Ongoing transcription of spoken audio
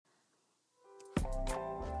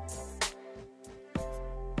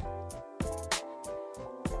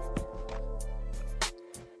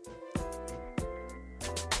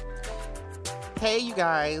Hey, you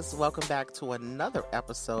guys, welcome back to another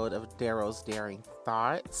episode of Darrow's Daring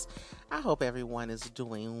Thoughts. I hope everyone is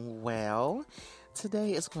doing well.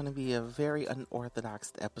 Today is going to be a very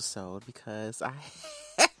unorthodox episode because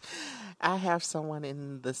I have someone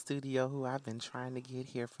in the studio who I've been trying to get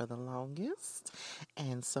here for the longest,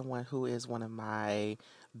 and someone who is one of my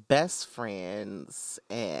best friends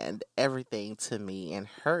and everything to me, and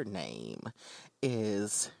her name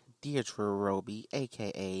is Deirdre Roby,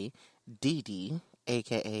 aka Dee Dee,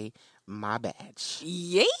 aka My Badge.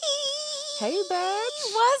 Yay! Hey,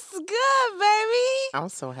 Badge. What's good, baby? I'm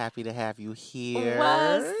so happy to have you here.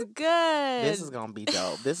 What's good? This is going to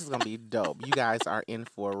be dope. You guys are in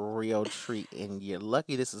for a real treat, and you're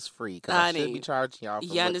lucky this is free because I should be charging y'all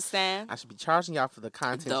for You understand? I should be charging y'all for the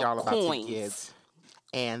content y'all about to get.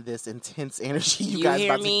 And this intense energy you guys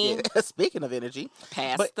hear about me? to get. Speaking of energy.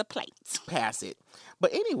 Pass the plate. Pass it.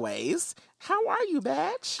 But anyways, how are you,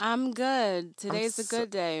 Badge? I'm good. Today's a good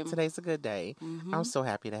day. Today's a good day. Mm-hmm. I'm so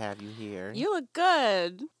happy to have you here. You look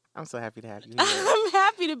good. I'm so happy to have you here. I'm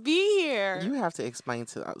happy to be here. You have to explain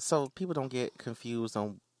so people don't get confused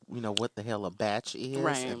on what the hell a batch is,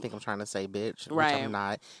 right. and think I'm trying to say bitch, right. which I'm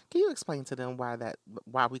not. Can you explain to them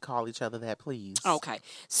why we call each other that, please? Okay.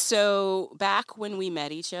 So back when we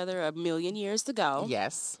met each other a million years ago,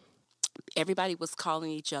 yes, everybody was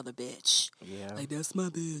calling each other bitch. Yeah, like that's my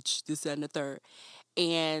bitch. This, that, and the third.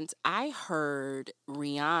 And I heard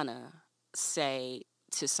Rihanna say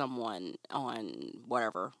to someone on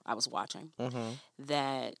whatever I was watching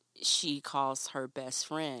that she calls her best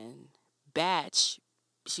friend Batch.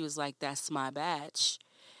 She was like, that's my batch,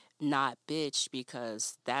 not bitch,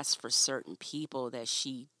 because that's for certain people that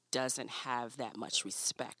she doesn't have that much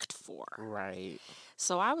respect for. Right.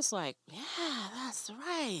 So I was like, yeah, that's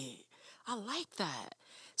right. I like that.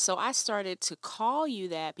 So I started to call you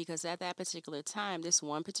that because at that particular time, this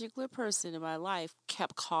one particular person in my life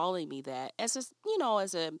kept calling me that as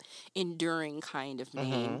a enduring kind of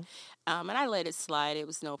name. And I let it slide. It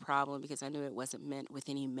was no problem because I knew it wasn't meant with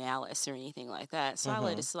any malice or anything like that. So I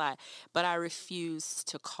let it slide. But I refused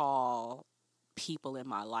to call people in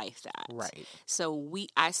my life that. Right. So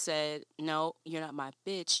I said, no, you're not my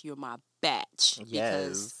bitch, you're my batch. Yes.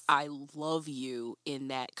 Because I love you in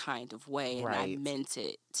that kind of way. And right. I meant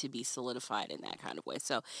it to be solidified in that kind of way.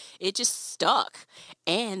 So it just stuck.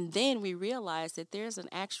 And then we realized that there's an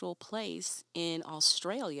actual place in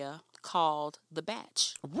Australia called The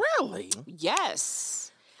Batch. Really? Yes.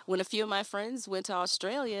 When a few of my friends went to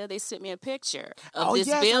Australia, they sent me a picture of this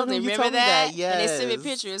yes, building. Remember that? Yes. And they sent me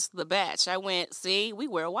pictures of The Batch. I went, see, we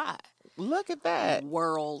worldwide. Look at that.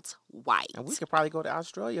 Worldwide. And we could probably go to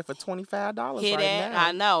Australia for $25 Hit right it. now.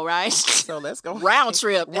 I know, right? So let's go. Round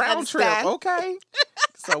trip. Round trip. Okay.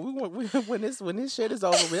 So when this shit is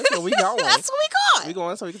over, that's where we going. That's where we going. We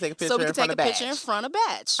going so we can take a picture so we can in front take of a Batch. picture in front of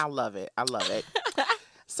Batch. I love it.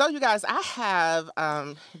 So you guys, I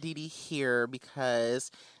have Dee Dee here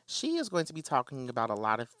because she is going to be talking about a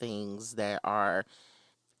lot of things that are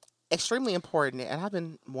extremely important. And I've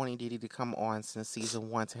been wanting Dee Dee to come on since season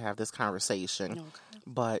 1 to have this conversation. Okay.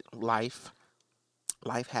 But life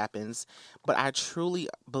happens. But I truly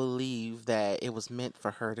believe that it was meant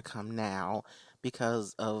for her to come now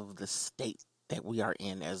because of the state that we are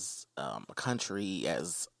in as a country,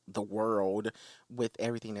 as the world, with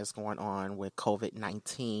everything that's going on with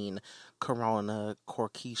COVID-19, Corona,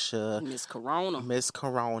 Corkeisha, Miss Corona,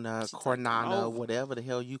 Cornana, whatever the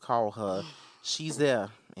hell you call her. She's there,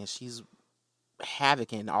 and she's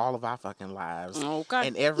havoc in all of our fucking lives. Okay.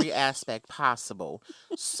 In every aspect possible.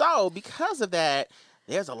 So, because of that,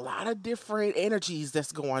 there's a lot of different energies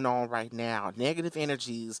that's going on right now. Negative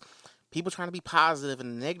energies. People trying to be positive,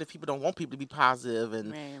 and the negative people don't want people to be positive,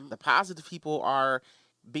 and the positive people are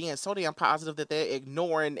being so damn positive that they're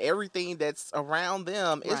ignoring everything that's around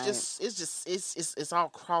them. It's all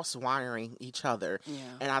cross wiring each other. Yeah.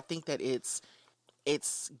 And I think that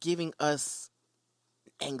it's giving us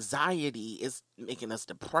anxiety, it's making us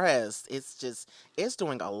depressed. It's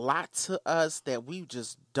doing a lot to us that we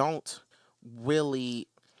just don't really,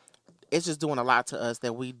 it's just doing a lot to us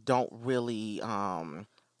that we don't really,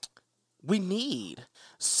 we need.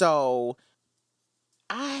 So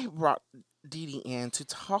I brought Dee Dee in to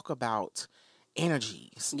talk about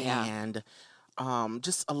energies and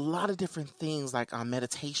just a lot of different things like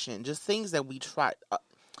meditation, just things that we try,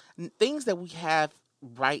 things that we have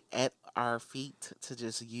right at our feet to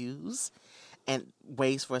just use, and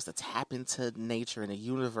ways for us to tap into nature and the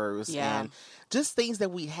universe, and just things that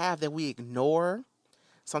we have that we ignore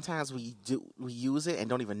sometimes we use it and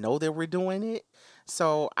don't even know that we're doing it.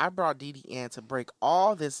 So I brought Dee Dee in to break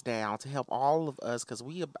all this down to help all of us because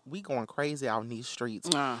we going crazy out in these streets,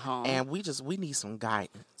 and we need some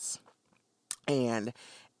guidance. And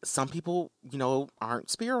some people, aren't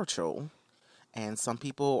spiritual, and some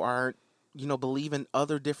people aren't, believe in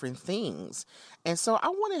other different things. And so I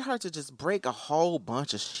wanted her to just break a whole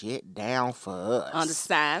bunch of shit down for us.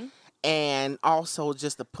 Understand? And also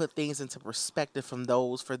just to put things into perspective for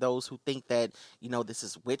those who think that, this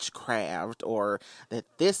is witchcraft or that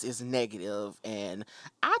this is negative. And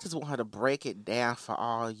I just want her to break it down for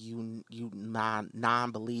all you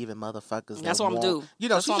non-believing motherfuckers. That's what I'm gonna do.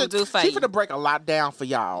 That's what I'm gonna do for you. She's gonna break a lot down for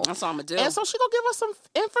y'all. That's what I'm gonna do. And so she's gonna give us some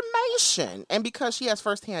information. And because she has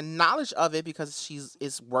firsthand knowledge of it, because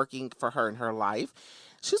it's working for her in her life,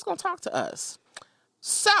 she's gonna talk to us.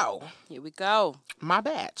 So, here we go. My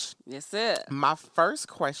batch. Yes, it. My first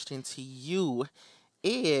question to you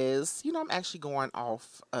is, I'm actually going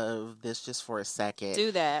off of this just for a second.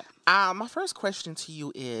 Do that. My first question to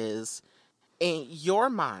you is, in your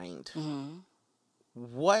mind,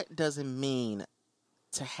 what does it mean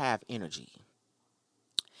to have energy?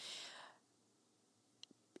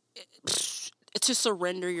 To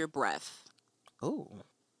surrender your breath. Ooh.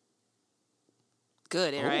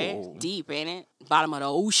 Good, right? Deep, ain't it? Bottom of the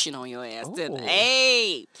ocean on your ass.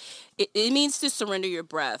 Hey! It means to surrender your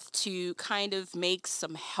breath, to kind of make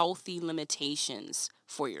some healthy limitations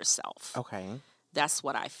for yourself. Okay. That's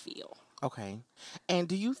what I feel. Okay. And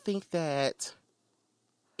do you think that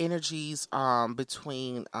energies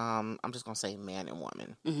between, I'm just going to say man and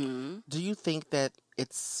woman, do you think that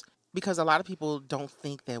it's, because a lot of people don't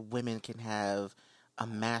think that women can have a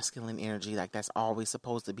masculine energy, like that's always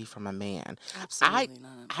supposed to be from a man. Absolutely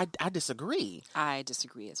not. I disagree. I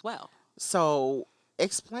disagree as well. So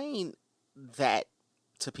explain that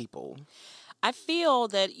to people. I feel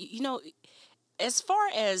that, as far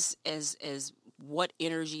as what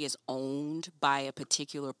energy is owned by a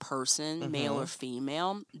particular person, male or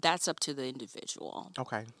female, that's up to the individual.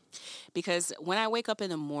 Okay. Because when I wake up in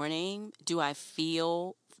the morning, do I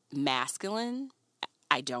feel masculine?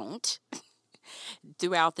 I don't.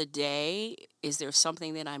 Throughout the day, is there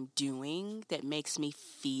something that I'm doing that makes me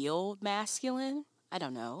feel masculine? I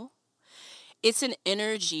don't know. It's an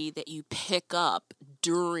energy that you pick up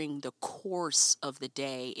during the course of the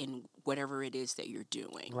day in whatever it is that you're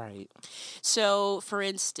doing. Right. So, for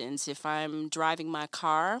instance, if I'm driving my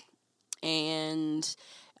car and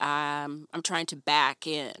I'm trying to back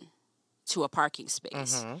in to a parking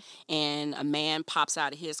space, and a man pops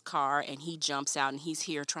out of his car and he jumps out and he's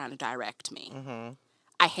here trying to direct me.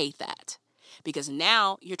 I hate that, because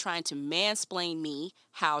now you're trying to mansplain me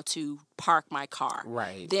how to park my car.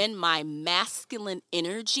 Right. Then my masculine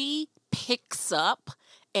energy picks up,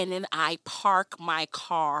 and then I park my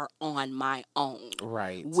car on my own.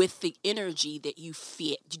 Right. With the energy that you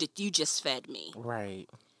just fed me. Right.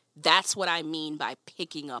 That's what I mean by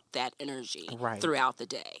picking up that energy throughout the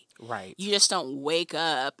day. Right. You just don't wake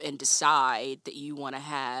up and decide that you want to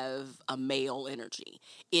have a male energy.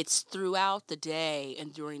 It's throughout the day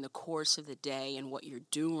and during the course of the day, and what you're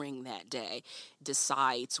doing that day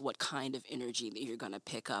decides what kind of energy that you're going to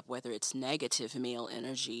pick up, whether it's negative male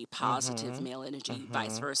energy, positive male energy,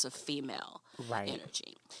 vice versa, female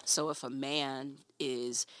energy. So if a man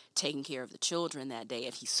is taking care of the children that day,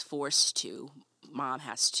 if he's forced to, mom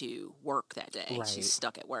has to work that day. Right. She's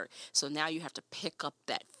stuck at work. So now you have to pick up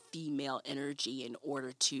that female energy in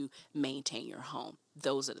order to maintain your home.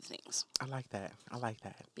 Those are the things. I like that.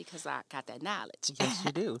 Because I got that knowledge. Yes,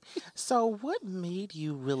 you do. So what made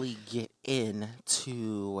you really get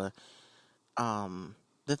into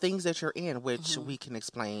the things that you're in, which we can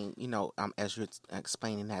explain, as you're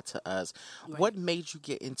explaining that to us. Right. What made you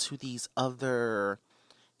get into these other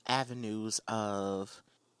avenues of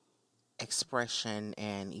expression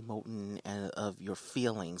and emoting and of your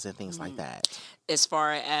feelings and things like that? As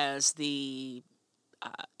far as the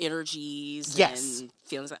energies and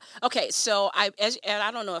feelings. Okay, so and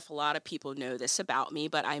I don't know if a lot of people know this about me,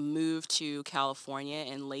 but I moved to California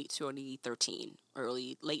in late 2013,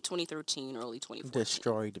 early 2014.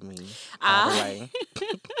 Destroyed me, by the way.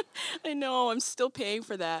 I know, I'm still paying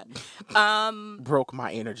for that. Broke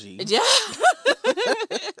my energy. Yeah.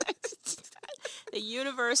 The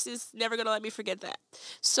universe is never going to let me forget that.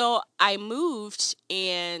 So I moved,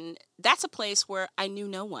 and that's a place where I knew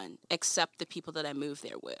no one except the people that I moved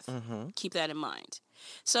there with. Keep that in mind.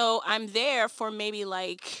 So I'm there for maybe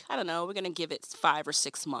we're going to give it 5 or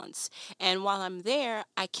 6 months. And while I'm there,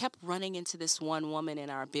 I kept running into this one woman in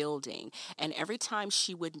our building. And every time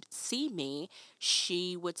she would see me,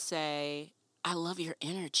 she would say, "I love your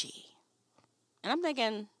energy." And I'm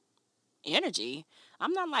thinking, energy?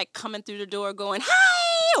 I'm not like coming through the door going,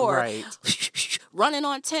 hi, or Right. running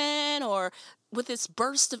on 10, or with this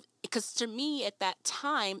burst of, because to me at that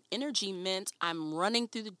time, energy meant I'm running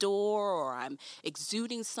through the door, or I'm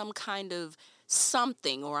exuding some kind of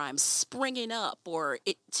something, or I'm springing up, or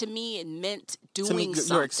it, to me, it meant To me, doing your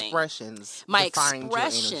something. expressions My defined your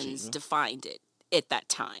expressions energy. defined it at that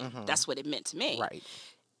time. Mhm. That's what it meant to me. Right.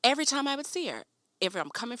 Every time I would see her, if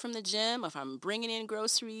I'm coming from the gym, if I'm bringing in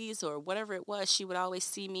groceries or whatever it was, she would always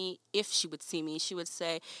see me. If she would see me, she would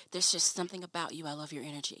say, "There's just something about you. I love your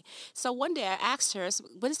energy." So one day I asked her,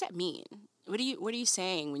 "What does that mean? What are you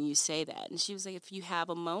saying when you say that?" And she was like, "If you have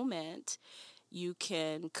a moment, you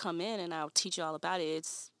can come in and I'll teach you all about it. It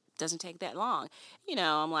doesn't take that long." You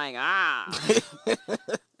know, I'm like,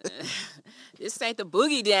 this ain't the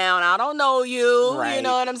boogie down. I don't know you. Right. You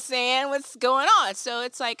know what I'm saying? What's going on? So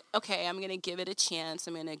it's like, okay, I'm going to give it a chance.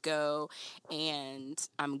 I'm going to go and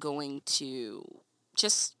I'm going to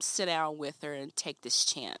just sit down with her and take this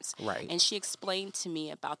chance. Right. And she explained to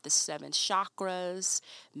me about the 7 chakras,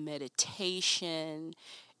 meditation,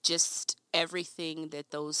 just everything that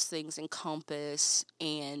those things encompass.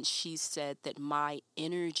 And she said that my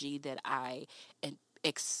energy that I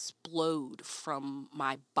explode from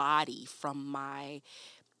my body, from my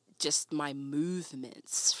just my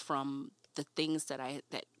movements, from the things that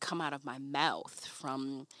come out of my mouth,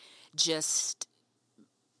 from just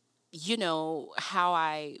how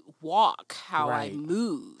I walk, how I Right.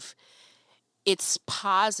 move. It's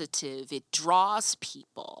positive. It draws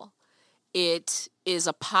people. It is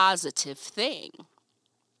a positive thing.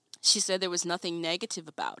 She said there was nothing negative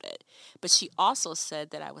about it, but she also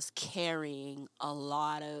said that I was carrying a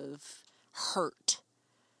lot of hurt.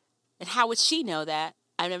 And how would she know that?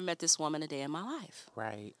 I've never met this woman a day in my life.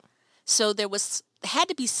 Right. So there had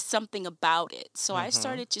to be something about it. So I Mhm.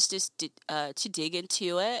 started just to dig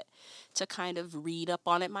into it, to kind of read up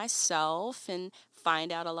on it myself and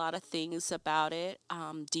find out a lot of things about it.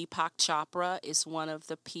 Deepak Chopra is one of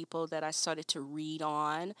the people that I started to read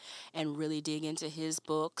on and really dig into his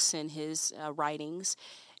books and his writings.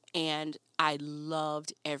 And I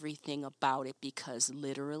loved everything about it because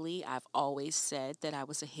literally I've always said that I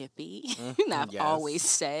was a hippie. And I've always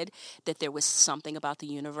Yes. said that there was something about the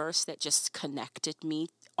universe that just connected me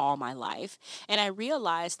all my life. And I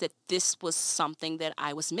realized that this was something that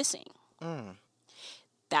I was missing. Mm.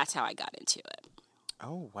 That's how I got into it.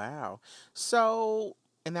 Oh, wow. So,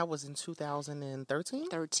 and that was in 2013?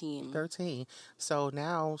 13. 13. So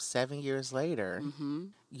now, 7 years later,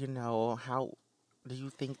 Mm-hmm. how do you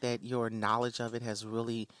think that your knowledge of it has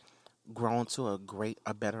really grown to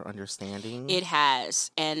a better understanding? It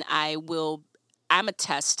has. And I'm a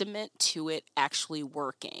testament to it actually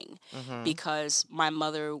working Mhm. because my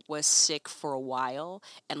mother was sick for a while,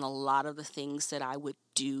 and a lot of the things that I would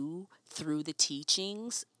do through the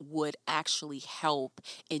teachings would actually help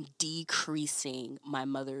in decreasing my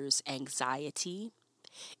mother's anxiety.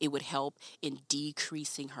 It would help in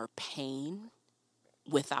decreasing her pain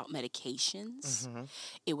without medications. Mhm.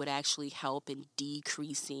 It would actually help in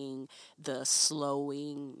decreasing the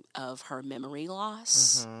slowing of her memory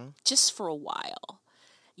loss Mhm. just for a while.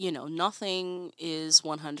 Nothing is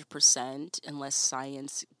 100% unless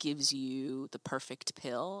science gives you the perfect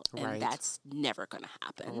pill, and Right. that's never going to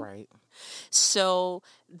happen. Right. So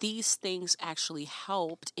these things actually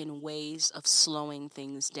helped in ways of slowing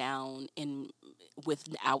things down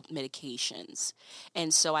without medications.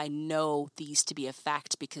 And so I know these to be a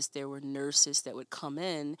fact because there were nurses that would come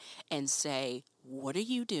in and say, "What are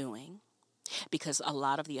you doing?" Because a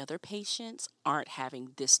lot of the other patients aren't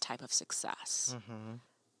having this type of success. Mhm.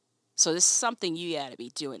 So this is something you got to be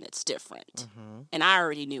doing that's different. Mhm. And I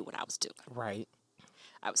already knew what I was doing. Right.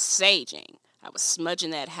 I was saging. I was smudging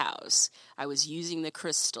that house. I was using the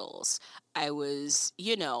crystals. I was,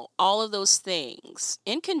 all of those things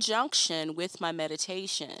in conjunction with my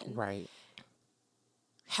meditation, Right.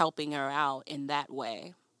 helping her out in that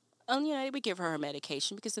way. And, they would give her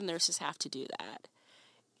medication because the nurses have to do that,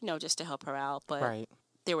 just to help her out. But Right.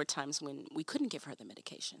 there were times when we couldn't give her the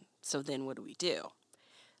medication. So then what do we do?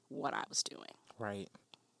 What I was doing. Right.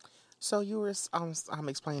 So you were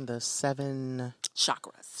explaining the seven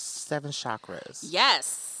chakras.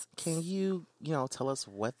 Yes. Can you tell us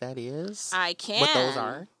what that is? I can. What those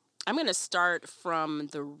are? I'm going to start from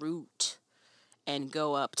the root and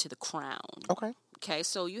go up to the crown. Okay. Okay,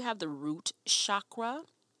 so you have the root chakra,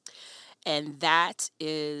 and that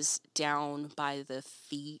is down by the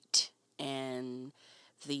feet and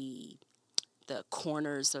the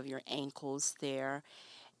corners of your ankles there.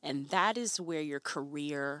 And that is where your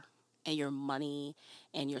career and your money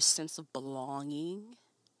and your sense of belonging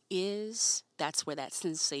is, that's where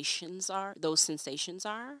those sensations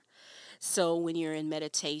are. So when you're in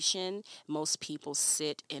meditation, most people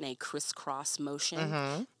sit in a crisscross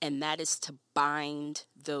motion, and that is to bind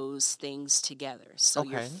those things together. So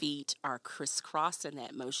your Okay. feet are crisscross in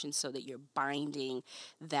that motion so that you're binding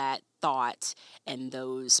that thought and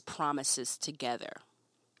those promises together.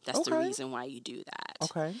 That's the Okay. reason why you do that.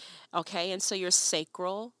 Okay. Okay, and so your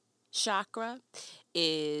sacral chakra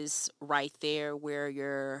is right there where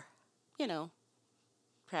your,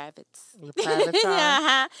 privates. Your privates are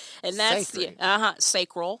Uh-huh. And that's sacred.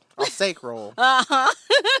 sacral. Oh, sacral. Uh-huh.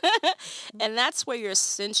 And that's where your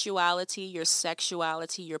sensuality, your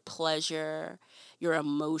sexuality, your pleasure, your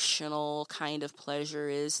emotional kind of pleasure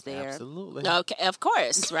is there. Absolutely. Okay, of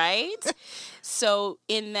course, right? So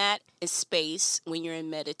in that space, when you're in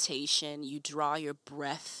meditation, you draw your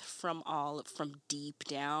breath from deep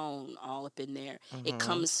down, all up in there. It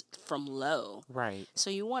comes from low. Right. So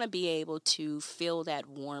you want to be able to feel that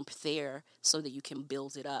warmth there so that you can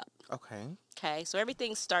build it up. Okay. Okay, so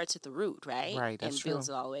everything starts at the root, right? Right, that's and builds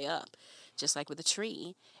true. it all the way up. Just like with a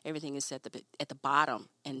tree, everything is at the bottom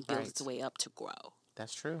and builds its Right. way up to grow.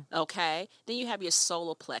 That's true. Okay, then you have your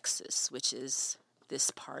solar plexus, which is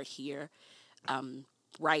this part here,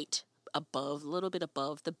 right above, a little bit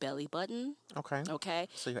above the belly button. Okay. Okay,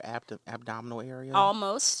 So your abdominal area.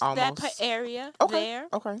 almost that Almost. area Okay. there.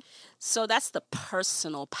 Okay. So that's the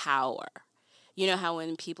personal power. You know how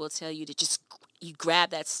when people tell you to just you grab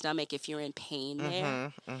that stomach if you're in pain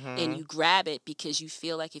there, and you grab it because you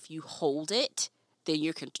feel like if you hold it, then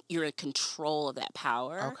you're in control of that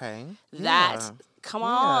power. Okay. That Yeah. come Yeah,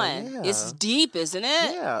 on, yeah. it's deep, isn't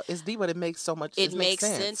it? Yeah, it's deep, but it makes so much. It makes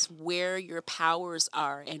sense where your powers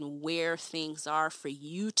are and where things are for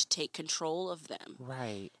you to take control of them.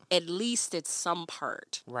 Right. At least at some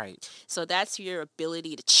part. Right. So that's your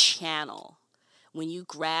ability to channel. When you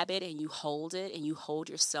grab it and you hold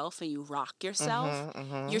yourself and you rock yourself,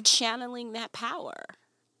 you're channeling that power.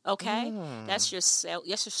 Okay? That's your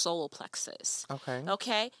solar plexus. Okay.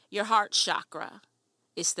 Okay? Your heart chakra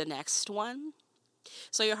is the next one.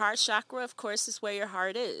 So your heart chakra, of course, is where your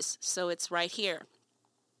heart is. So it's right here.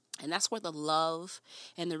 And that's where the love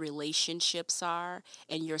and the relationships are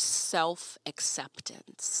and your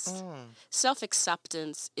self-acceptance.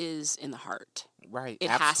 Self-acceptance is in the heart. Right. It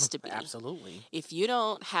has to be. Absolutely. If you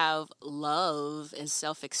don't have love and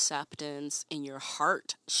self-acceptance in your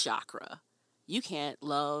heart chakra, you can't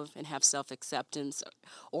love and have self-acceptance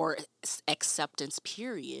or acceptance,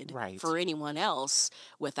 period, Right. for anyone else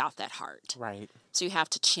without that heart. Right. So you have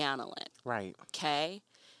to channel it. Right. Okay?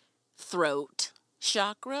 Throat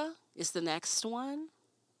chakra is the next one.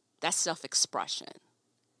 That's self-expression.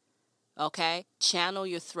 Okay? Channel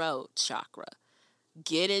your throat chakra.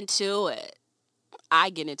 Get into it. I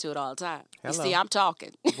get into it all the time. You Hello. see, I'm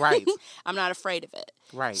talking. Right. I'm not afraid of it.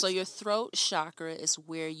 Right. So your throat chakra is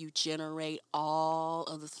where you generate all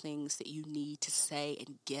of the things that you need to say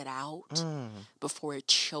and get out before it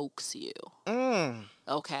chokes you.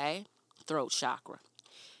 Okay? Throat chakra.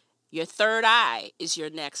 Your third eye is your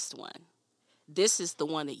next one. This is the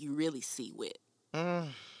one that you really see with.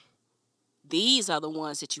 These are the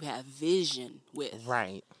ones that you have vision with.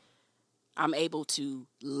 Right. I'm able to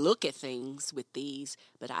look at things with these,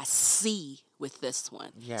 but I see with this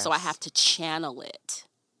one. Yes. So I have to channel it.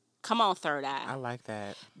 Come on, third eye. I like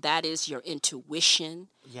that. That is your intuition.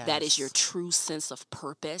 Yes. That is your true sense of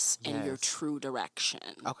purpose and your Yes. true direction.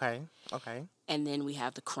 Okay. Okay. And then we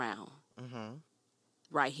have the crown.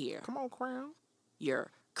 Right here. Come on, crown.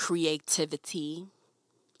 Your creativity,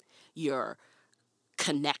 your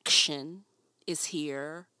connection is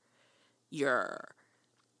here. Your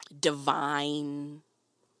divine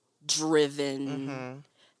driven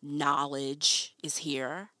knowledge is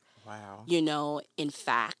here. Wow. You know, in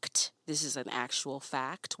fact, this is an actual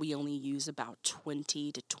fact. We only use about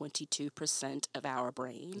 20 to 22% of our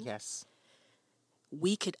brain. Yes.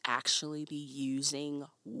 We could actually be using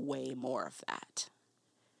way more of that.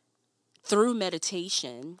 Through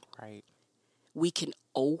meditation, Right. we can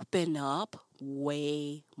open up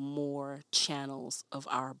way more channels of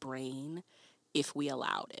our brain if we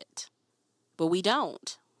allowed it. But we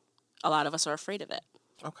don't. A lot of us are afraid of it.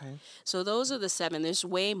 Okay. So those are the 7. There's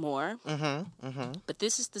way more. But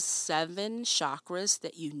this is the 7 chakras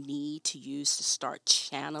that you need to use to start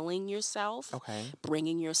channeling yourself, Okay.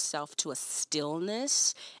 bringing yourself to a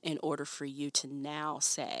stillness in order for you to now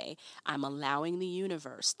say, I'm allowing the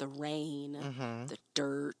universe, the rain, the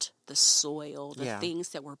dirt, the soil, the things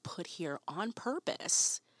that were put here on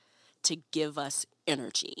purpose to give us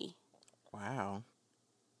energy. Wow.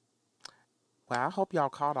 Well, I hope y'all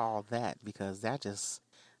caught all that because that just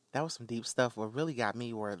That was some deep stuff. What really got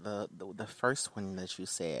me were the first one that you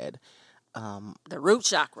said. The root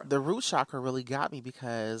chakra. The root chakra really got me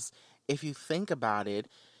because if you think about it,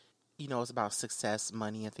 it's about success,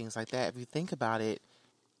 money, and things like that. If you think about it,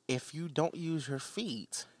 if you don't use your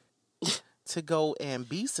feet to go and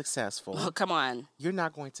be successful, Oh, come on. you're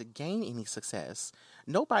not going to gain any success.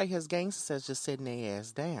 Nobody has gained success just sitting their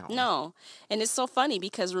ass down. No. And it's so funny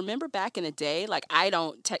because remember back in the day, like I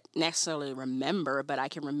don't necessarily remember, but I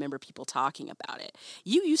can remember people talking about it.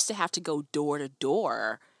 You used to have to go door to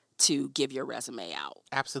door to give your resume out.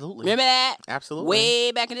 Absolutely. Remember that? Absolutely.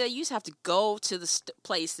 Way back in the day, you used to have to go to the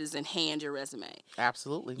places and hand your resume.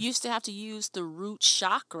 Absolutely. You used to have to use the root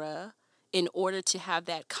chakra in order to have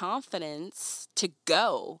that confidence to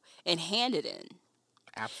go and hand it in.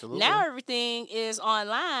 Absolutely. Now everything is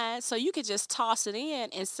online, so you could just toss it in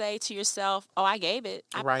and say to yourself, oh, I gave it.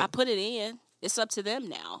 Right. I put it in. It's up to them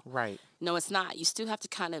now. Right. No, it's not. You still have to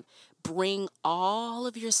kind of bring all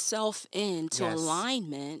of yourself into Yes.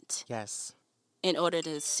 alignment Yes. in order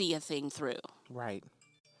to see a thing through. Right.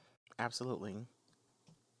 Absolutely.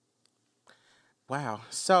 Wow.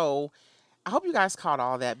 So I hope you guys caught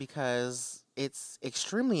all that because it's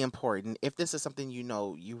extremely important. If this is something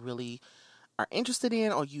you really are interested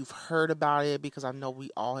in or you've heard about it, because I know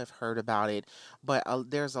we all have heard about it, but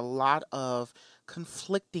there's a lot of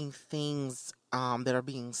conflicting things that are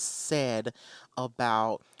being said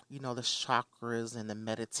about the chakras and the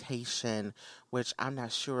meditation, which I'm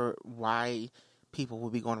not sure why people will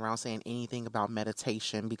be going around saying anything about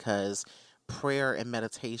meditation, because prayer and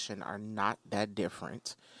meditation are not that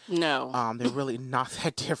different. No. They're really not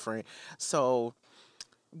that different. So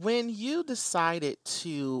when you decided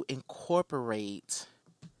to incorporate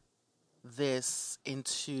this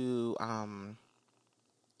into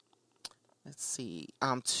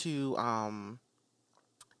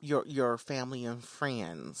your family and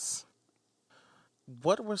friends,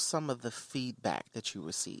 what were some of the feedback that you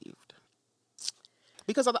received?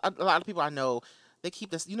 Because a lot of people I know, they keep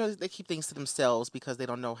this, they keep things to themselves because they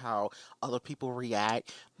don't know how other people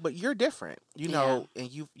react. But you're different, and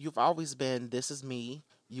you've always been, this is me.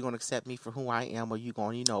 You're going to accept me for who I am, or you're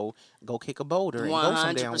going, go kick a boulder and go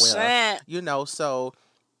some damn well. So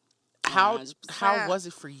how was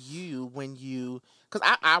it for you when you,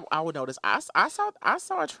 because I would notice, I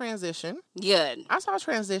saw a transition. Good. I saw a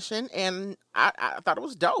transition, and I thought it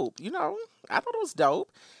was dope. I thought it was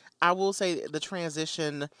dope. I will say the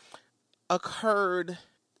transition occurred,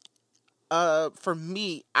 for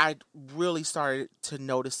me, I really started to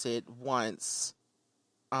notice it once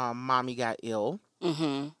mommy got ill.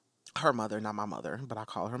 Mm-hmm. Her mother, not my mother, but I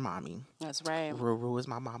call her mommy. That's right. Ruru is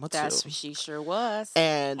my mama too. She sure was.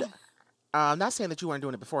 And I'm not saying that you weren't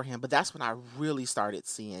doing it beforehand, but that's when I really started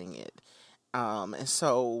seeing it. And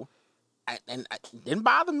so it didn't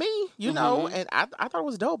bother me, know, and I thought it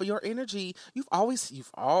was dope. But your energy, you've always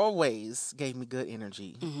gave me good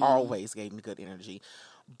energy. Mm-hmm. Always gave me good energy.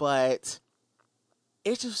 But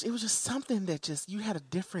it was just something that you had a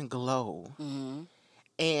different glow. Mm-hmm.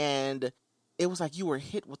 And it was like you were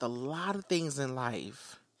hit with a lot of things in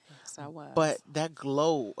life. Yes, I was. But that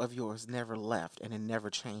glow of yours never left, and it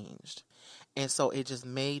never changed. And so it just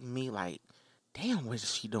made me like, damn, what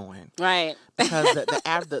is she doing? Right. Because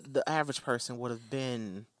the average person would have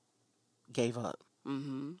been gave up.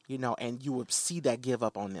 Mm-hmm. And you would see that give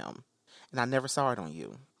up on them. And I never saw it on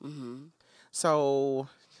you. Mm-hmm. So,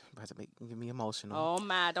 about to get me emotional. Oh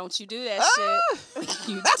my, don't you do that shit.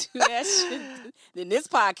 You do that shit. Then this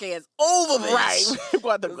podcast over, bitch. Right.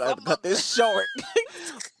 We're going to cut this short.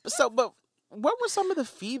 So, but what were some of the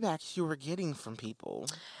feedbacks you were getting from people?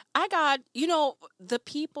 I got, the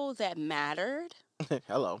people that mattered.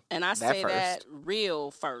 Hello. And I say that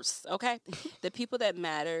real first, okay? The people that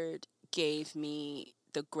mattered gave me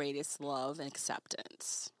the greatest love and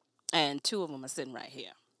acceptance. And two of them are sitting right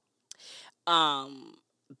here.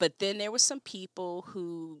 But then there were some people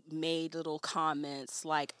who made little comments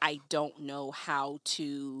like, I don't know how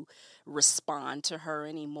to respond to her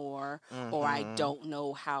anymore, or I don't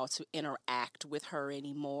know how to interact with her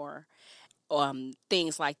anymore.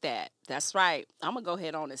 Things like that. That's right. I'm going to go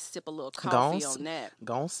ahead on and sip a little coffee on that.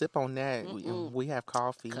 Go and sip on that. We have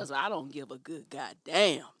coffee. Because I don't give a good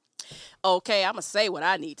goddamn. Okay, I'm going to say what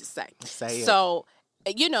I need to say. Say it. So,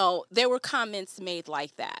 there were comments made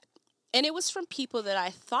like that. And it was from people that I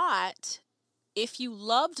thought, if you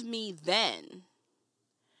loved me then,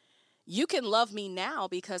 you can love me now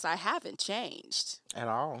because I haven't changed. At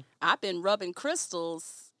all. I've been rubbing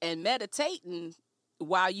crystals and meditating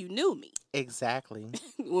while you knew me. Exactly.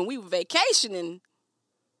 When we were vacationing,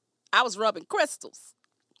 I was rubbing crystals,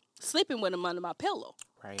 sleeping with them under my pillow.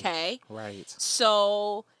 Right. Okay? Right.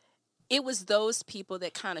 So it was those people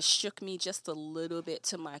that kind of shook me just a little bit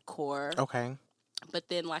to my core. Okay. But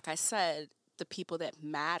then, like I said, the people that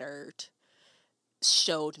mattered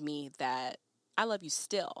showed me that I love you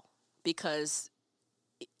still, because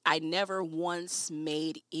I never once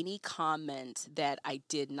made any comment that I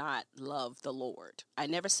did not love the Lord. I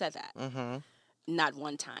never said that. Mm-hmm. Not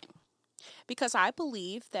one time. Because I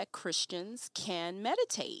believe that Christians can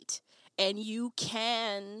meditate and you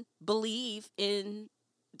can believe in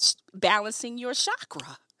balancing your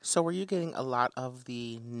chakra. So were you getting a lot of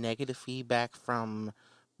the negative feedback from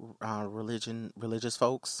religious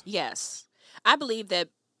folks? Yes. I believe that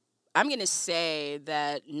I'm going to say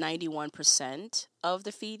that 91% of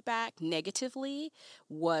the feedback negatively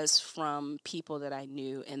was from people that I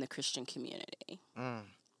knew in the Christian community.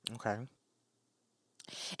 Okay.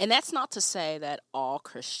 And that's not to say that all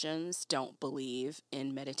Christians don't believe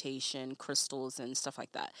in meditation, crystals, and stuff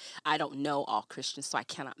like that. I don't know all Christians, so I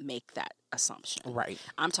cannot make that assumption. Right.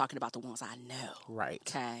 I'm talking about the ones I know. Right.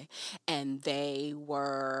 Okay. And they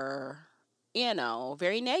were,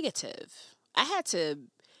 very negative. I had to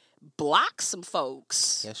block some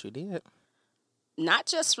folks. Yes, you did. Not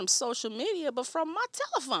just from social media, but from my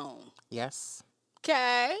telephone. Yes.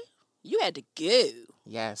 Okay. You had to go.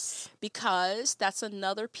 Yes. Because that's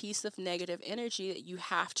another piece of negative energy that you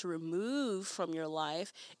have to remove from your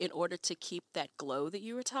life in order to keep that glow that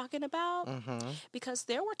you were talking about. Mm-hmm. Because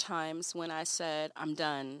there were times when I said, I'm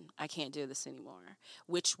done. I can't do this anymore,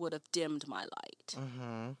 which would have dimmed my light.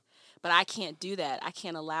 Mm-hmm. But I can't do that. I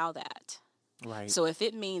can't allow that. Right. So if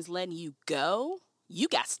it means letting you go, you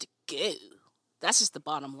got to go. That's just the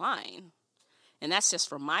bottom line. And that's just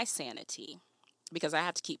for my sanity, because I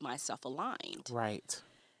have to keep myself aligned. Right.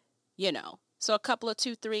 So a couple of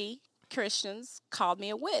 2-3 Christians called me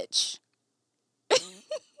a witch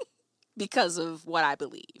because of what I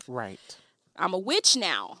believe. Right. I'm a witch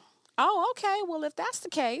now. Oh, okay. Well, if that's the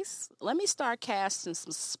case, let me start casting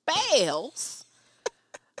some spells.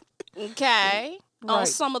 Okay. Right. On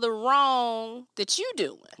some of the wrong that you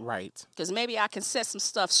doing. Right. Because maybe I can set some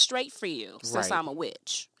stuff straight for you since Right. I'm a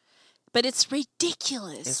witch. But it's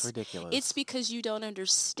ridiculous. It's ridiculous. It's because you don't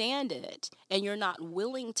understand it, and you're not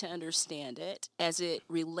willing to understand it as it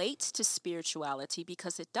relates to spirituality,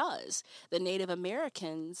 because it does. The Native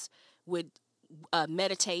Americans would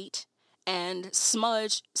meditate and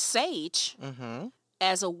smudge sage Mm-hmm.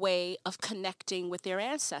 as a way of connecting with their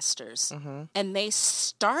ancestors. Mm-hmm. And they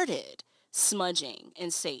started smudging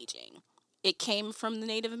and saging. It came from the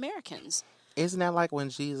Native Americans. Isn't that like when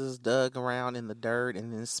Jesus dug around in the dirt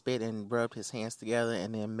and then spit and rubbed his hands together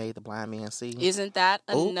and then made the blind man see? Isn't that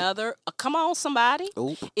another... come on, somebody.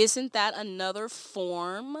 Oop. Isn't that another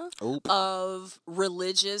form Oop. of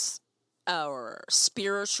religious or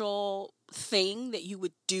spiritual thing that you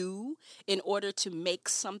would do in order to make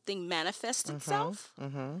something manifest itself?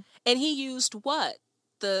 Mm-hmm. And he used what?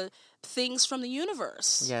 The things from the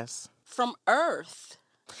universe. Yes. From Earth.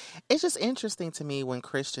 It's just interesting to me when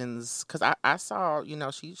Christians, because I saw,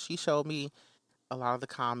 she showed me a lot of the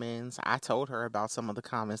comments. I told her about some of the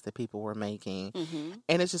comments that people were making. Mm-hmm.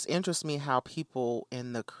 And it just interests me how people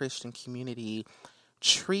in the Christian community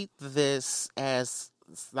treat this as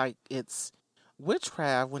like it's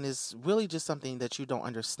witchcraft when it's really just something that you don't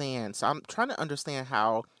understand. So I'm trying to understand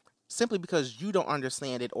how, simply because you don't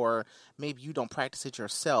understand it or maybe you don't practice it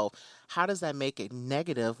yourself, how does that make it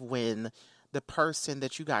negative when the person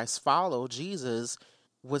that you guys follow, Jesus,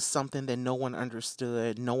 was something that no one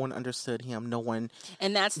understood. No one understood him. No one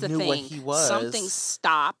And that's the knew thing. what he was. Something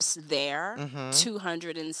stops there. Mhm.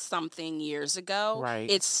 200 and something years ago. Right.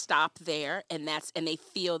 It stopped there, and they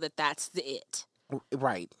feel that that's it.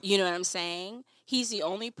 Right. You know what I'm saying? He's the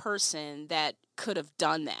only person that could have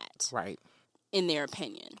done that, Right. in their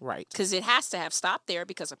opinion. Right. Because it has to have stopped there,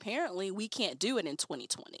 because apparently we can't do it in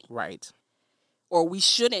 2020. Right. Or we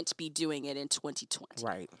shouldn't be doing it in 2020.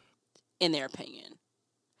 Right. In their opinion.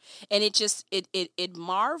 And it just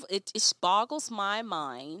it boggles my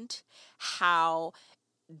mind how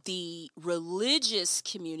the religious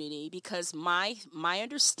community, because my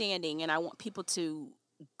understanding, and I want people to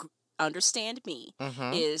understand me,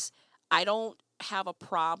 Mm-hmm. is I don't have a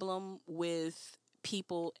problem with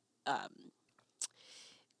people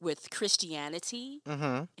with Christianity.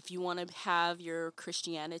 Mm-hmm. If you want to have your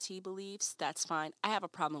Christianity beliefs, that's fine. I have a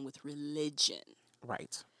problem with religion,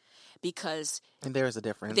 Right. because And there's a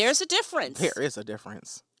difference. there's a difference. There is a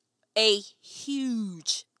difference. A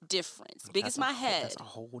huge difference. Big That's as my a head. That's a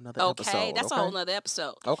whole nother Okay, episode. that's a whole nother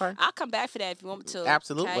episode. Okay. I'll come back for that if you want me to.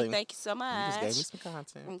 Absolutely. Okay, thank you so You much. just gave me some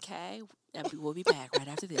content. Okay, and we'll be back right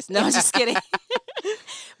after this. No, I'm just kidding.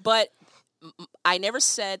 But I never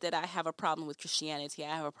said that I have a problem with Christianity.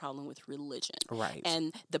 I have a problem with religion. Right.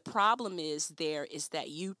 And the problem is that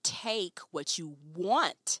you take what you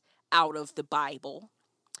want out of the Bible,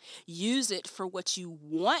 use it for what you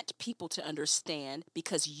want people to understand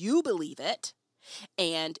because you believe it,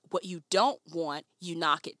 and what you don't want, you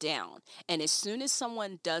knock it down. And as soon as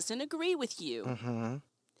someone doesn't agree with you, Mm-hmm.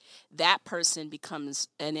 that person becomes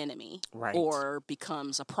an enemy Right. or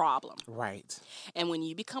becomes a problem. Right. And when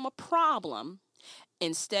you become a problem,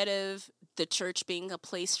 instead of the church being a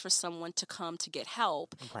place for someone to come to get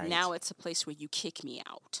help, Right. now it's a place where you kick me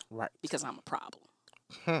out Right. because I'm a problem.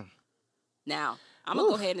 Hmm. Now, I'm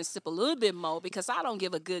going to go ahead and sip a little bit more because I don't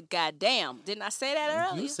give a good goddamn. Didn't I say that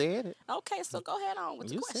earlier? You said it. Okay, so go ahead on with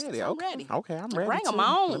the You questions. said it. I'm Okay. ready. Okay, I'm ready. Bring 'em too.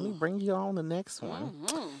 on. Let me bring you on the next one.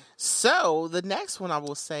 Mhm. So the next one I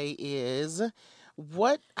will say is,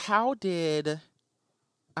 how did,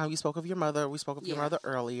 you spoke of your mother, we spoke of your Yeah. mother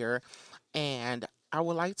earlier, and I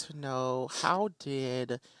would like to know, how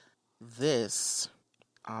did this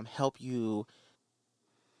help you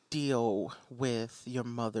deal with your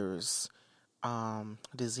mother's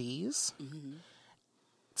disease Mhm.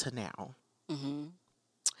 to now? Mhm.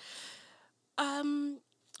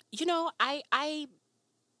 You know, I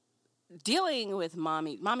dealing with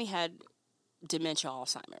mommy had dementia,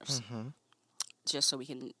 Alzheimer's, Mm-hmm. just so we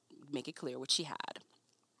can make it clear what she had.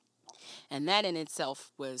 And that in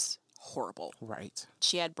itself was horrible. Right.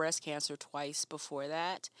 She had breast cancer twice before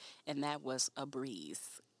that, and that was a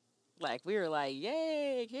breeze. Like, we were like,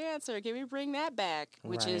 yay, cancer, can we bring that back?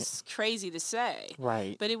 Which Right. is crazy to say.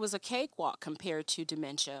 Right. But it was a cakewalk compared to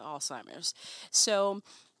dementia, Alzheimer's. So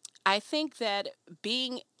I think that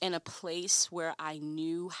being in a place where I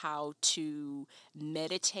knew how to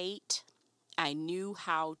meditate, I knew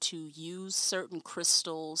how to use certain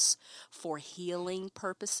crystals for healing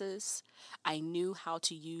purposes. I knew how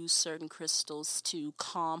to use certain crystals to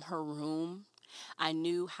calm her room. I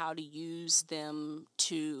knew how to use them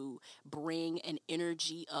to bring an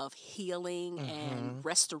energy of healing and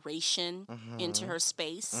restoration into her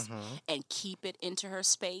space and keep it into her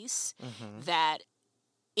space, that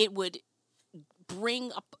it would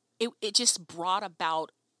bring up, it just brought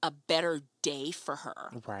about a better day for her,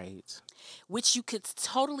 Right. which you could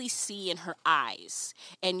totally see in her eyes.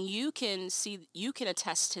 And you can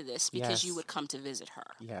attest to this because you Yes. would come to visit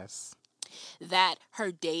her, Yes. that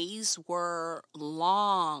her days were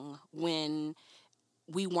long when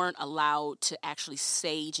we weren't allowed to actually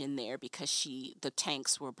sage in there because the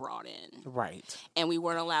tanks were brought in, Right. and we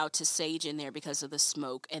weren't allowed to sage in there because of the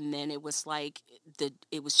smoke. And then it was like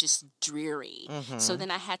it was just dreary. So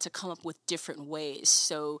then I had to come up with different ways.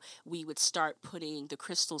 So we would start putting the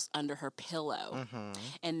crystals under her pillow,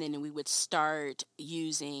 and then we would start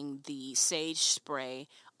using the sage spray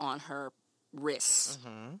on her wrists.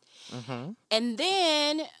 And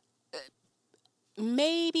then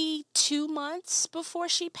maybe 2 months before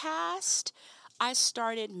she passed, I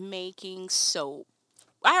started making soap.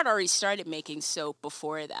 I had already started making soap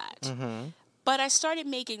before that. But I started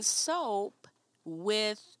making soap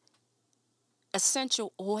with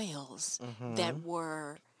essential oils that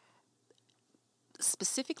were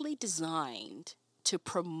specifically designed to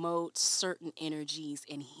promote certain energies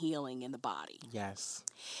and healing in the body. Yes.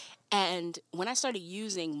 And when I started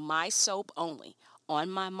using my soap only on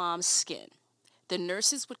my mom's skin, the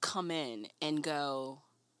nurses would come in and go,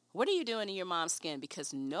 "What are you doing to your mom's skin?"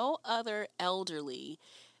 Because no other elderly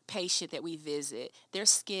patient that we visit, their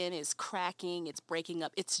skin is cracking, it's breaking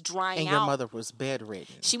up, it's drying And out. your mother was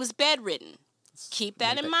bedridden. She was bedridden. Keep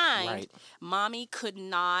that in mind. Right. Mommy could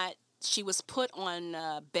not, she was put on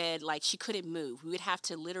a bed like she couldn't move. We would have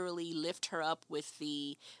to literally lift her up with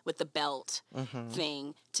the belt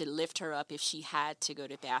thing to lift her up. If she had to go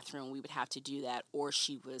to the bathroom, we would have to do that, or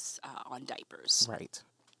she was on diapers. Right.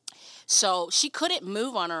 So she couldn't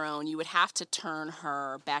move on her own. You would have to turn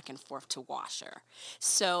her back and forth to wash her.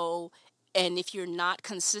 So, and if you're not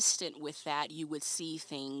consistent with that, you would see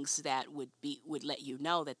things that would let you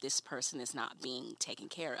know that this person is not being taken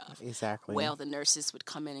care of. Exactly. Well, the nurses would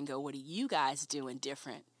come in and go, "What are you guys doing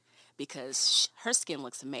different?" Because her skin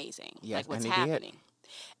looks amazing. Yes, like, what's and it did. happening?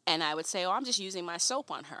 And I would say, "Oh, I'm just using my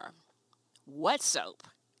soap on her." "What soap?"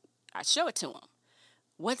 I'd show it to them.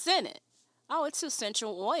 "What's in it?" "Oh, it's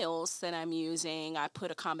essential oils that I'm using. I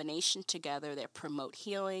put a combination together that promote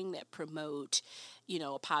healing, that promote,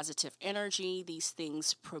 a positive energy. These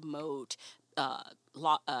things promote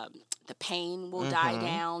the pain will die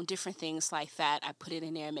down, different things like that. I put it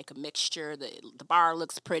in there, make a mixture. The bar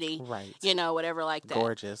looks pretty, Right. Whatever like that.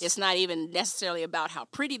 Gorgeous. It's not even necessarily about how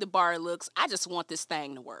pretty the bar looks. I just want this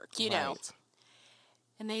thing to work, know. Right.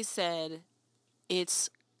 And they said, "It's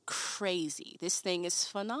crazy. This thing is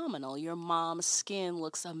phenomenal. Your mom's skin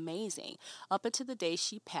looks amazing. Up until the day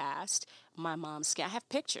she passed, my mom's skin, I have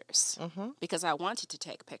pictures because I wanted to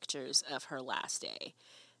take pictures of her last day.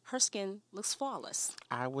 Her skin looks flawless.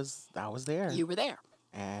 I was there. You were there.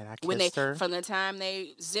 And I kissed her. From the time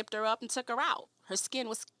they zipped her up and took her out, her skin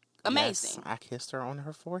was amazing. Yes, I kissed her on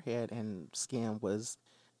her forehead, and skin was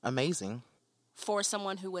amazing. For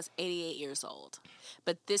someone who was 88 years old.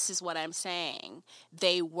 But this is what I'm saying.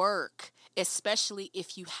 They work, especially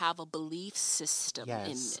if you have a belief system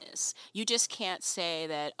in this. You just can't say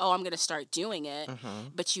that, oh, I'm going to start doing it,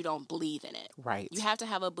 but you don't believe in it. Right. You have to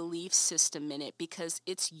have a belief system in it because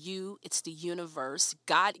it's you, it's the universe.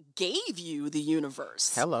 God gave you the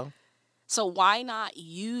universe. Hello. So why not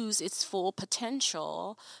use its full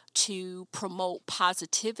potential to promote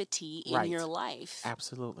positivity in your life?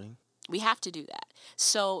 Absolutely. We have to do that.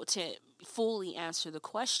 So to fully answer the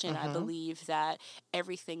question, I believe that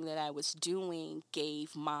everything that I was doing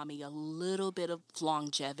gave mommy a little bit of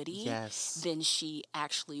longevity than she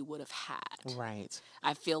actually would have had. Right.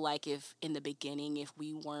 I feel like if in the beginning, if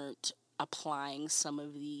we weren't applying some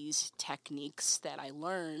of these techniques that I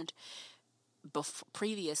learned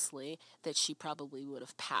previously, that she probably would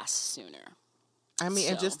have passed sooner. I mean,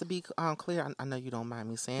 and just to be clear, I know you don't mind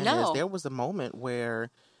me saying this. There was a moment where,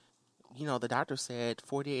 the doctor said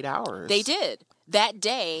 48 hours. They did. That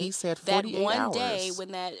day, he said 48 that one hours. day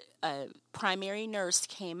when that primary nurse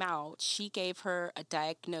came out, she gave her a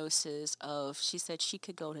diagnosis of, she said she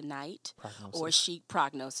could go tonight.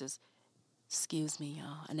 Prognosis. Excuse me,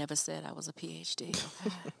 y'all. I never said I was a PhD.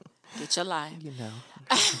 Okay? Get your life.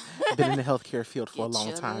 Been in the healthcare field for a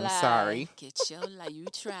long time. Sorry. Get your life. You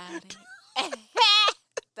tried it.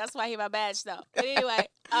 That's why he my badge, though. But anyway,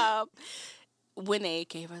 when they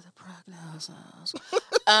gave her the prognosis,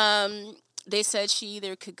 they said she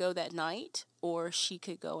either could go that night or she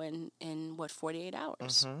could go in 48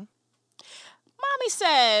 hours. Mommy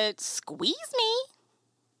said, squeeze me.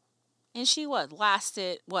 And she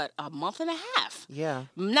lasted a month and a half. Yeah.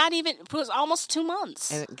 Not even, it was almost 2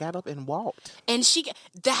 months. And got up and walked. And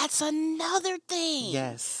that's another thing.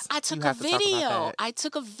 Yes. I took a video. I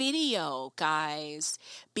took a video, guys,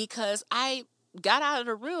 because I got out of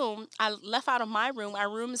the room. I left out of my room. Our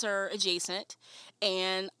rooms are adjacent.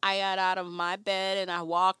 And I got out of my bed and I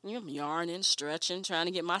walked, yarning, stretching, trying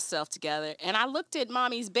to get myself together. And I looked at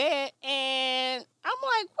mommy's bed and I'm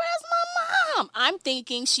like, where's my mom? I'm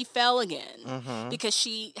thinking she fell again because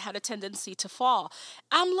she had a tendency to fall.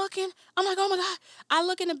 I'm like, oh my God. I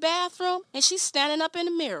look in the bathroom and she's standing up in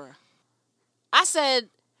the mirror. I said,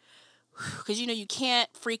 because, you can't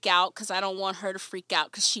freak out because I don't want her to freak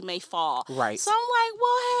out because she may fall. Right. So I'm like,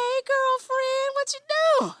 well, hey, girlfriend, what you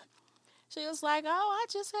doing? She was like, oh,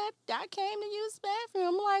 I came to use the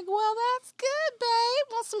bathroom. I'm like, well, that's good,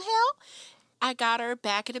 babe. Want some help? I got her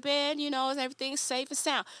back in the bed, everything's safe and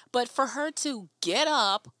sound. But for her to get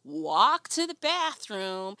up, walk to the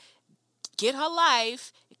bathroom, get her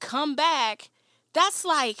life, come back, that's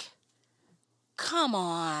like, come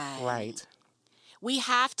on. Right. We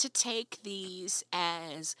have to take these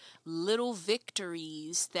as little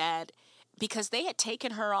victories because they had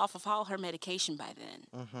taken her off of all her medication by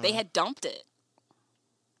then. They had dumped it.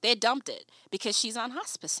 Because she's on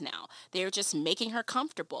hospice now. They're just making her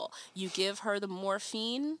comfortable. You give her the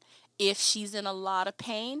morphine if she's in a lot of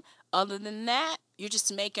pain. Other than that, you're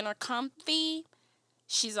just making her comfy.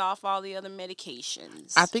 She's off all the other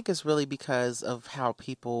medications. I think it's really because of how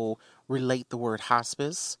people relate the word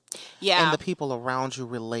hospice. Yeah. And the people around you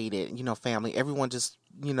relate it, family. Everyone just,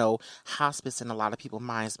 hospice in a lot of people's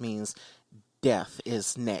minds means death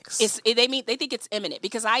is next. They think it's imminent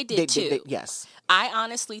because I did too. Yes. I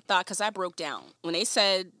honestly thought, because I broke down when they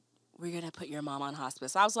said we're gonna put your mom on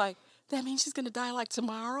hospice. I was like, that means she's gonna die like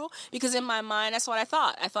tomorrow? Because in my mind, that's what I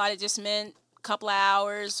thought. I thought it just meant a couple of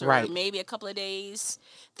hours or maybe a couple of days,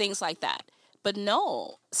 things like that. But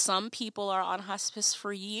no, some people are on hospice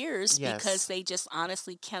for years because they just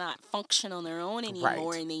honestly cannot function on their own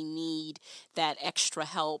anymore, and they need that extra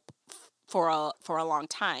help for a long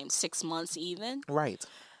time, 6 months even. Right.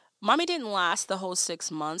 Mommy didn't last the whole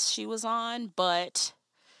 6 months she was on, but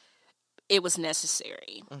it was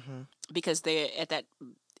necessary because they at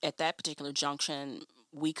that particular junction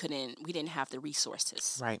we didn't have the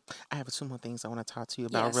resources. Right. I have 2 more things I want to talk to you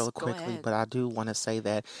about real quickly, but I do want to say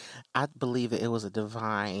that I believe that it was a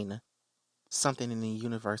divine something in the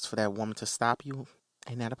universe for that woman to stop you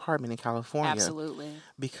in that apartment in California. Absolutely.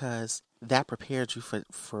 Because that prepared you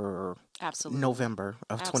for November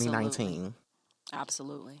of 2019.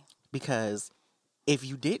 Absolutely. Because if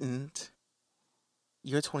you didn't,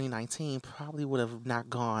 your 2019 probably would have not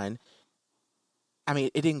gone. I mean,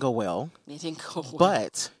 it didn't go well, It didn't go well.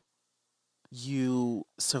 but you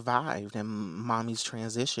survived, and mommy's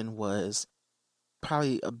transition was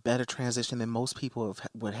probably a better transition than most people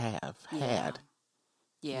would have had.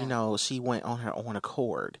 Yeah. You know, she went on her own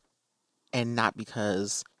accord, and not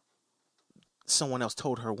because someone else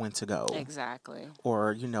told her when to go. Exactly.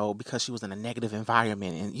 Or, you know, because she was in a negative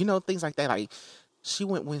environment, and, you know, things like that. Like, she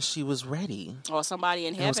went when she was ready. Or somebody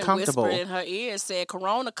in heaven whispered in her ear and said,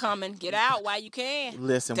 Corona coming, get out while you can.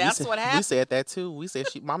 Listen, that's what happened. We said that too. We said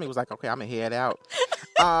mommy was like, okay, I'm gonna head out.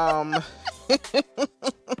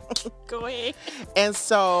 Go ahead. And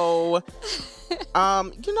so,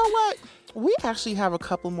 you know what? We actually have a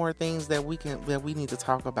couple more things that we need to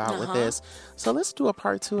talk about with this. So let's do a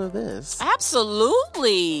part 2 of this.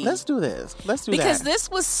 Absolutely. Let's do this. Let's do because that. this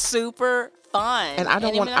was super fun. And I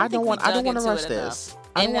don't want to rush this.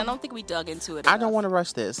 I don't think we dug into it enough. I don't want to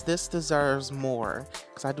rush this. This deserves more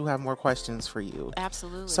because I do have more questions for you.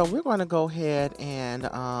 Absolutely. So we're going to go ahead and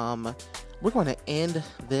we're going to end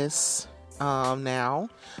this now.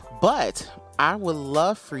 But I would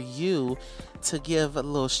love for you to give a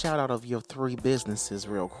little shout out of your 3 businesses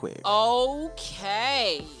real quick.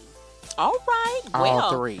 Okay. All right.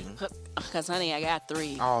 All 3. Because, honey, I got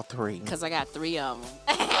 3. All 3. Because I got 3 of them.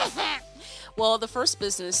 Well, the first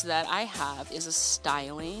business that I have is a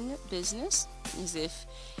styling business. As if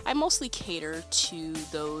I mostly cater to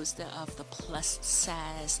those that of the plus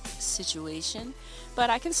size situation, but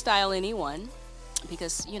I can style anyone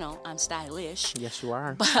because, you know, I'm stylish. Yes, you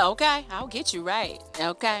are. But okay, I'll get you right.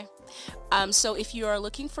 Okay. So if you are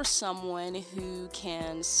looking for someone who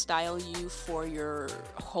can style you for your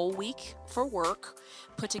whole week for work,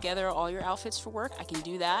 put together all your outfits for work, I can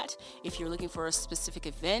do that. If you're looking for a specific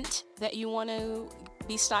event that you want to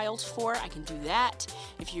be styled for, I can do that.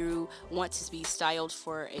 If you want to be styled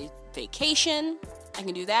for a vacation, I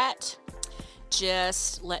can do that.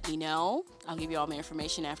 Just let me know. I'll give you all my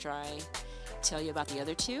information after I tell you about the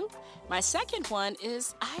other 2. My second one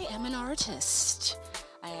is I am an artist.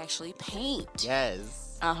 I actually paint.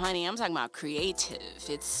 Yes. Honey, I'm talking about creative.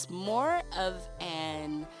 It's more of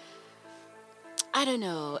an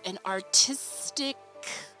artistic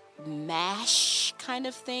mash kind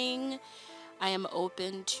of thing. I am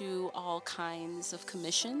open to all kinds of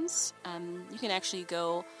commissions. You can actually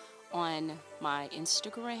go on my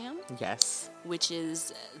Instagram. Yes. Which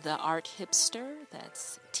is The Art Hipster.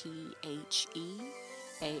 That's TheArtHipster.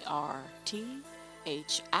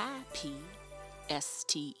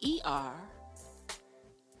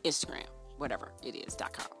 Instagram, whatever it is,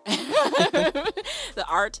 .com. The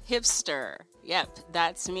Art Hipster. Yep,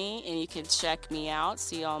 that's me. And you can check me out,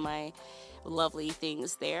 see all my lovely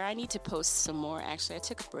things there. I need to post some more. Actually, I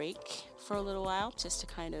took a break for a little while just to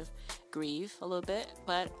kind of grieve a little bit,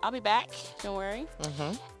 but I'll be back. Don't worry.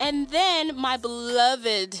 Mm-hmm. And then my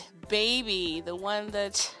beloved baby, the one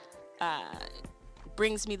that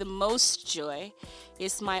brings me the most joy,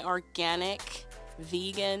 is my organic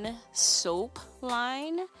vegan soap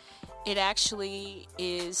line. It actually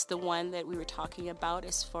is the one that we were talking about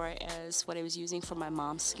as far as what I was using for my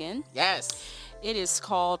mom's skin. Yes. It is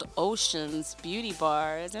called Ocean's Beauty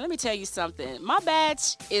Bars. And let me tell you something. My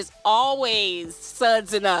batch is always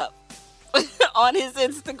sudsing up on his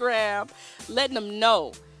Instagram, letting them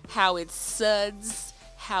know how it suds,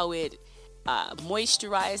 how it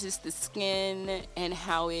moisturizes the skin, and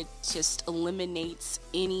how it just eliminates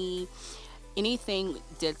anything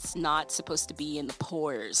that's not supposed to be in the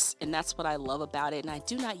pores. And that's what I love about it. And I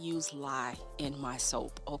do not use lye in my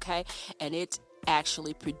soap, okay? And it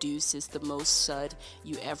actually produces the most sud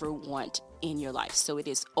you ever want in your life. So it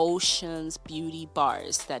is Ocean's Beauty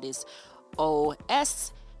Bars. That is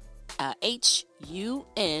OSHUNS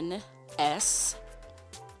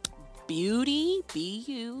Beauty,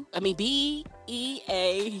 BEAUTY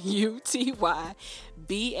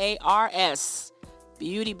BARS.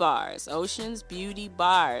 Beauty Bars, Ocean's Beauty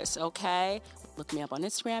Bars, okay? Look me up on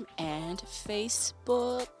Instagram and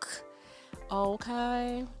Facebook,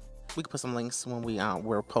 okay? We can put some links when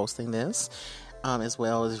we're posting this, as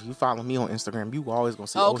well as if you follow me on Instagram, you always gonna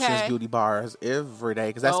see Ocean's Beauty Bars every day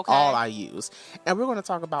because that's all I use. And we're gonna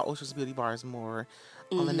talk about Ocean's Beauty Bars more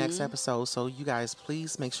on the next episode. So you guys,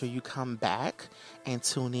 please make sure you come back and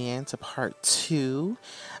tune in to part 2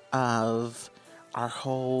 of our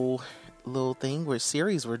whole little thing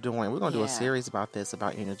series we're doing. We're going to do a series about this,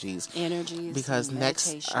 about energies because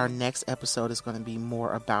our next episode is going to be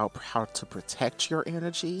more about how to protect your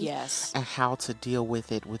energy, and how to deal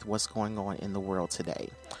with it with what's going on in the world today.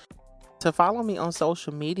 To follow me on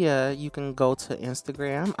social media, you can go to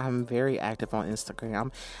Instagram. I'm very active on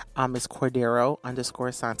Instagram. It's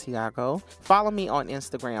Cordero_Santiago. Follow me on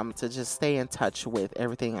Instagram to just stay in touch with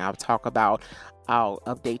everything I'll talk about. I'll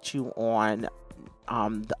update you on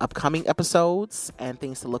the upcoming episodes and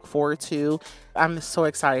things to look forward to. I'm so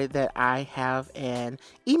excited that I have an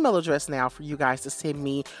email address now for you guys to send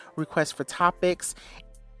me requests for topics.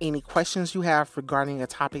 Any questions you have regarding a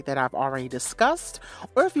topic that I've already discussed,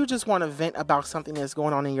 or if you just want to vent about something that's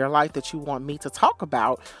going on in your life that you want me to talk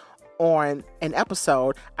about on an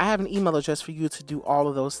episode, I have an email address for you to do all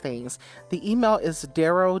of those things. The email is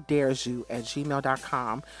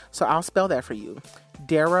darodaresu@gmail.com. So I'll spell that for you.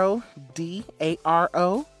 Daro,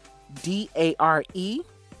 DARODARESU.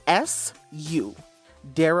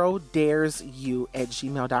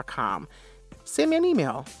 darodaresu@gmail.com. Send me an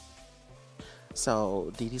email.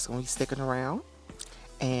 So Dee Dee's going to be sticking around,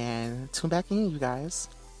 and tune back in, you guys.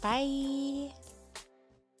 Bye.